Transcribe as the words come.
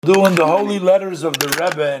Doing the Holy Letters of the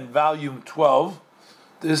Rebbe in volume 12.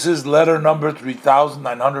 This is letter number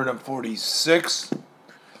 3946.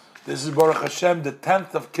 This is Baruch Hashem, the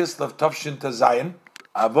 10th of Kislev Tavshin Tazayin.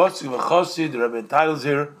 Avosi v'chosi, the Rebbe entitles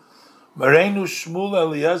here, Mereinu Shmuel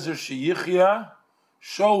Eliezer Sheyichya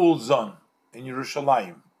Shaul Zon in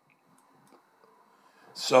Yerushalayim.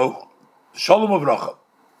 So, Shalom Avracha.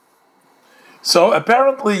 So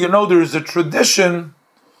apparently, there is a tradition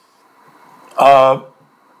of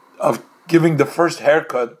giving the first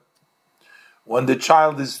haircut when the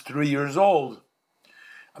child is 3 years old.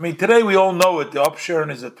 I mean, today we all know it. The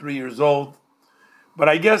Upsharon is at 3 years old. But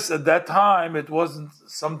I guess at that time, it wasn't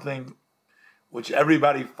something which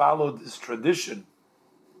everybody followed this tradition.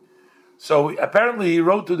 So apparently he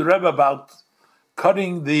wrote to the Rebbe about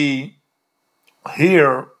cutting the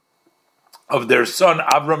hair of their son,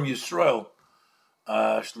 Avram Yisrael,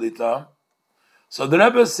 Shlita. So the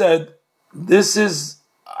Rebbe said,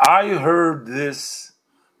 I heard this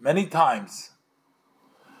many times,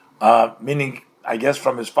 meaning, I guess,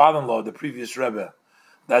 from his father-in-law, the previous Rebbe,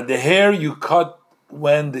 that the hair you cut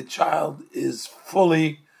when the child is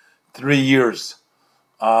fully 3 years.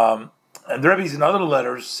 And the Rebbe in other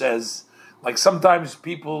letters says, like sometimes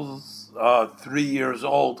people's 3 years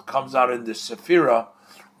old comes out in the Sephira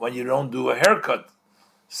when you don't do a haircut.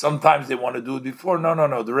 Sometimes they want to do it before.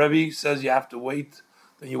 No. The Rebbe says you have to wait.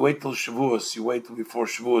 Then you wait till Shavuos. You wait till before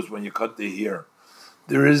Shavuos when you cut the hair.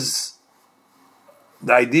 There is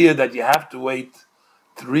the idea that you have to wait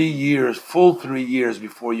 3 years, full 3 years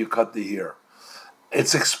before you cut the hair.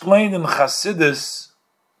 It's explained in Chasidus,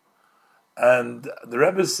 and the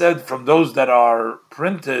Rebbe said from those that are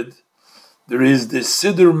printed, there is the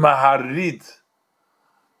Siddur Maharid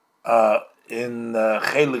in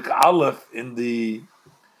Chelik Aleph in the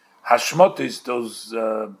Hashmotis, those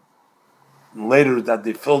later that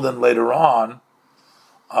they filled in later on,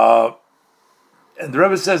 and the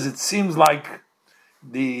Rebbe says it seems like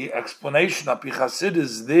the explanation of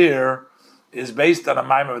Chasidus there is based on a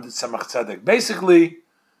Maimer of the Tzemach Tzedek. Basically,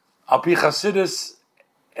 Al Pi Chasidus,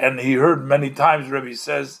 and he heard many times, Rebbe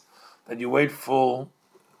says that you wait full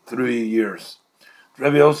 3 years. The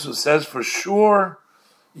Rebbe also says for sure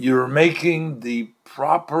you're making the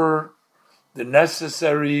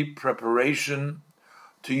necessary preparation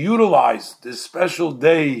to utilize this special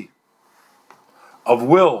day of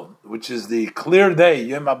will, which is the clear day,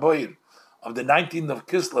 Yom HaBoir, of the 19th of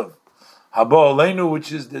Kislev, Habo Aleinu,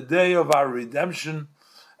 which is the day of our redemption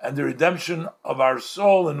and the redemption of our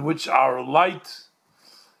soul, in which our light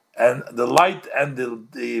and the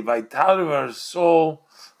vitality of our soul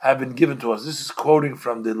have been given to us. This is quoting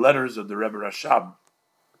from the letters of the Rebbe Rashab.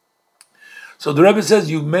 So the Rebbe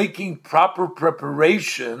says you're making proper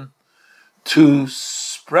preparation to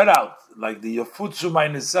spread out, like the Yafutzu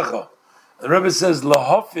Ma'inisecha. The Rebbe says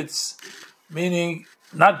lahofitz, meaning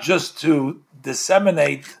not just to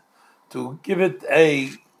disseminate, to give it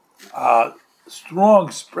a strong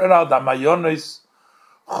spread out amayonis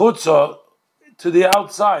chutza to the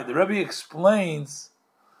outside. The Rebbe explains,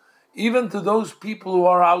 even to those people who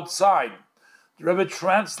are outside. The Rebbe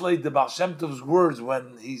translates the Baal Shem Tov's words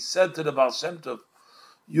when he said to the Baal Shem Tov,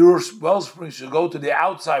 your wellspring should go to the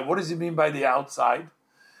outside. What does he mean by the outside?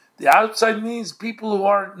 The outside means people who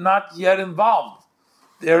are not yet involved.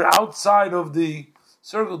 They're outside of the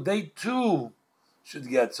circle. They too should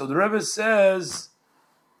get. So the Rebbe says,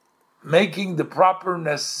 making the proper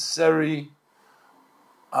necessary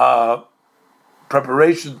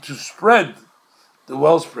preparation to spread the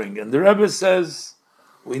wellspring. And the Rebbe says,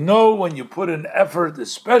 we know when you put in effort,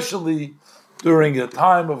 especially during a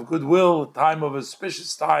time of goodwill, a time of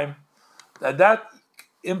auspicious time, that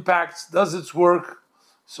impacts, does its work,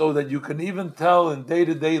 so that you can even tell in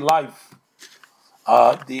day-to-day life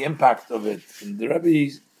the impact of it. And the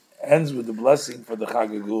Rebbe ends with the blessing for the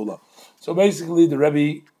Chag HaGeula. So basically, the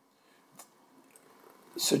Rebbe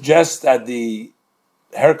suggests that the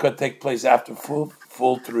haircut take place after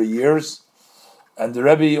full 3 years, and the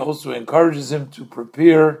Rebbe also encourages him to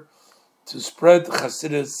prepare to spread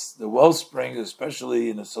Chasidus, the wellspring,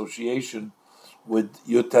 especially in association with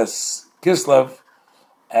Yutes Kislev,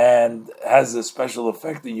 and has a special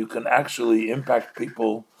effect that you can actually impact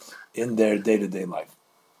people in their day-to-day life.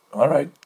 All right.